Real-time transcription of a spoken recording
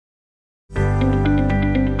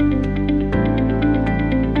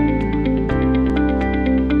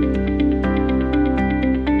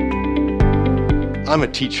I'm a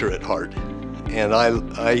teacher at heart, and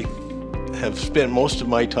I have spent most of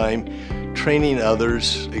my time training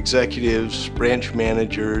others, executives, branch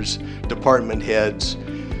managers, department heads,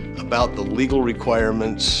 about the legal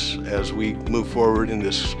requirements as we move forward in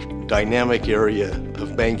this dynamic area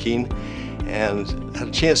of banking, and had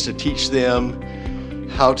a chance to teach them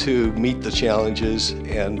how to meet the challenges.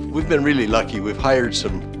 And we've been really lucky. We've hired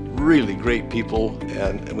some really great people,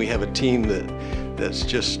 and we have a team that's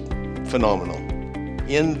just phenomenal.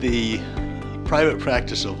 In the private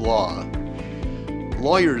practice of law,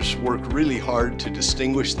 lawyers work really hard to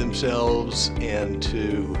distinguish themselves and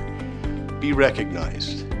to be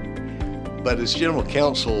recognized. But as general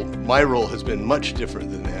counsel, my role has been much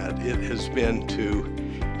different than that. It has been to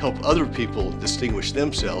help other people distinguish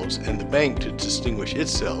themselves and the bank to distinguish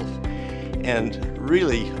itself, and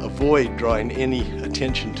really avoid drawing any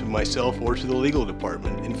attention to myself or to the legal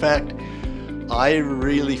department. In fact, I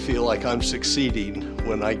really feel like I'm succeeding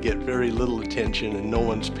when I get very little attention and no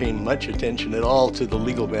one's paying much attention at all to the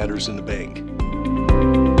legal matters in the bank.